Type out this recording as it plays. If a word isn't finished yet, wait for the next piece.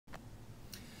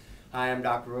Hi, I'm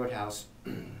Dr. Roadhouse.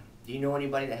 Do you know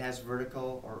anybody that has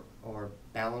vertigo or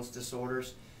balance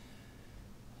disorders?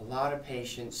 A lot of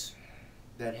patients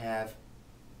that have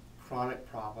chronic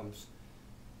problems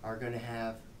are going to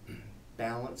have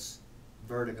balance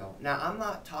vertigo. Now, I'm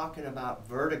not talking about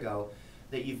vertigo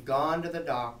that you've gone to the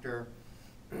doctor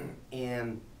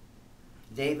and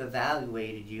they've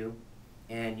evaluated you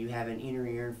and you have an inner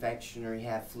ear infection or you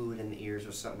have fluid in the ears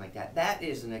or something like that. That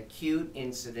is an acute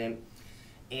incident,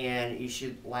 and it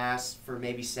should last for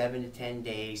maybe 7 to 10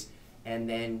 days and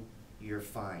then you're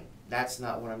fine. That's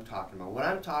not what I'm talking about. What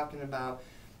I'm talking about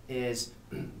is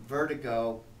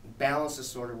vertigo, balance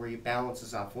disorder, where your balance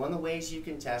is off. One of the ways you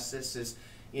can test this is,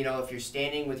 you know, if you're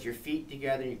standing with your feet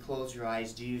together and you close your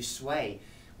eyes, do you sway?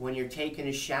 When you're taking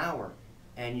a shower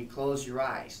and you close your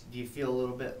eyes, do you feel a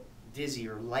little bit dizzy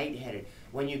or lightheaded?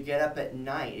 When you get up at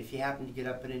night, if you happen to get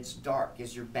up and it's dark,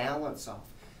 is your balance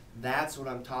off? That's what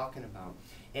I'm talking about.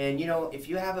 And you know, if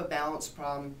you have a balance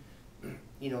problem,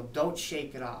 you know, don't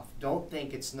shake it off. Don't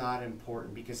think it's not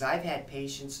important, because I've had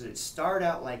patients that start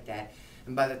out like that,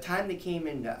 and by the time they came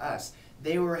into us,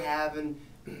 they were having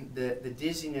the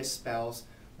dizziness spells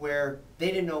where they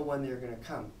didn't know when they were going to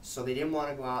come. So they didn't want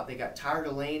to go out. They got tired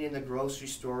of laying in the grocery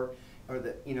store, or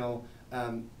the, you know,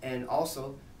 and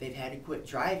also they've had to quit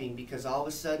driving because all of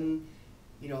a sudden,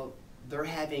 you know, they're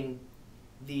having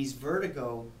these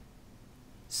vertigo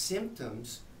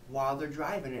symptoms while they're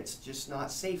driving. It's just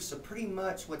not safe. So pretty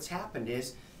much what's happened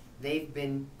is they've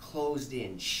been closed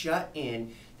in, shut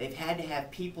in. They've had to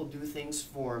have people do things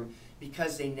for them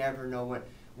because they never know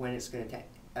when it's going to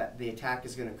the attack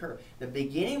is going to occur. The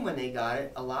beginning, when they got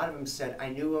it, a lot of them said, I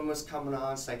knew one was coming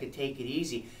on so I could take it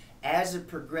easy. As it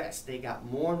progressed, they got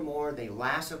more and more, they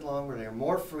lasted longer, they were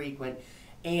more frequent,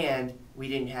 and we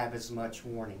didn't have as much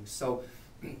warning. So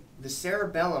the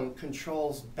cerebellum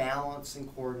controls balance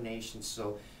and coordination.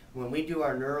 So when we do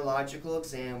our neurological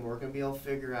exam, we're going to be able to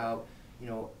figure out, you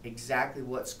know, exactly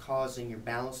what's causing your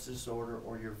balance disorder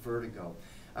or your vertigo.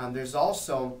 There's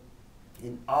also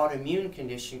an autoimmune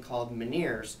condition called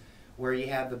Meniere's, where you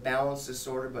have the balance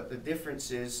disorder, but the difference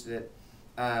is that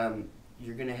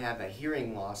you're going to have a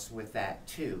hearing loss with that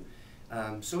too.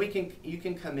 So you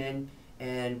can come in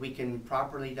and we can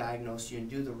properly diagnose you and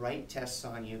do the right tests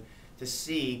on you to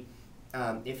see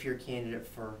if you're a candidate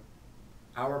for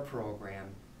our program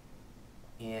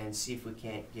and see if we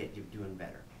can't get you doing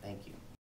better. Thank you.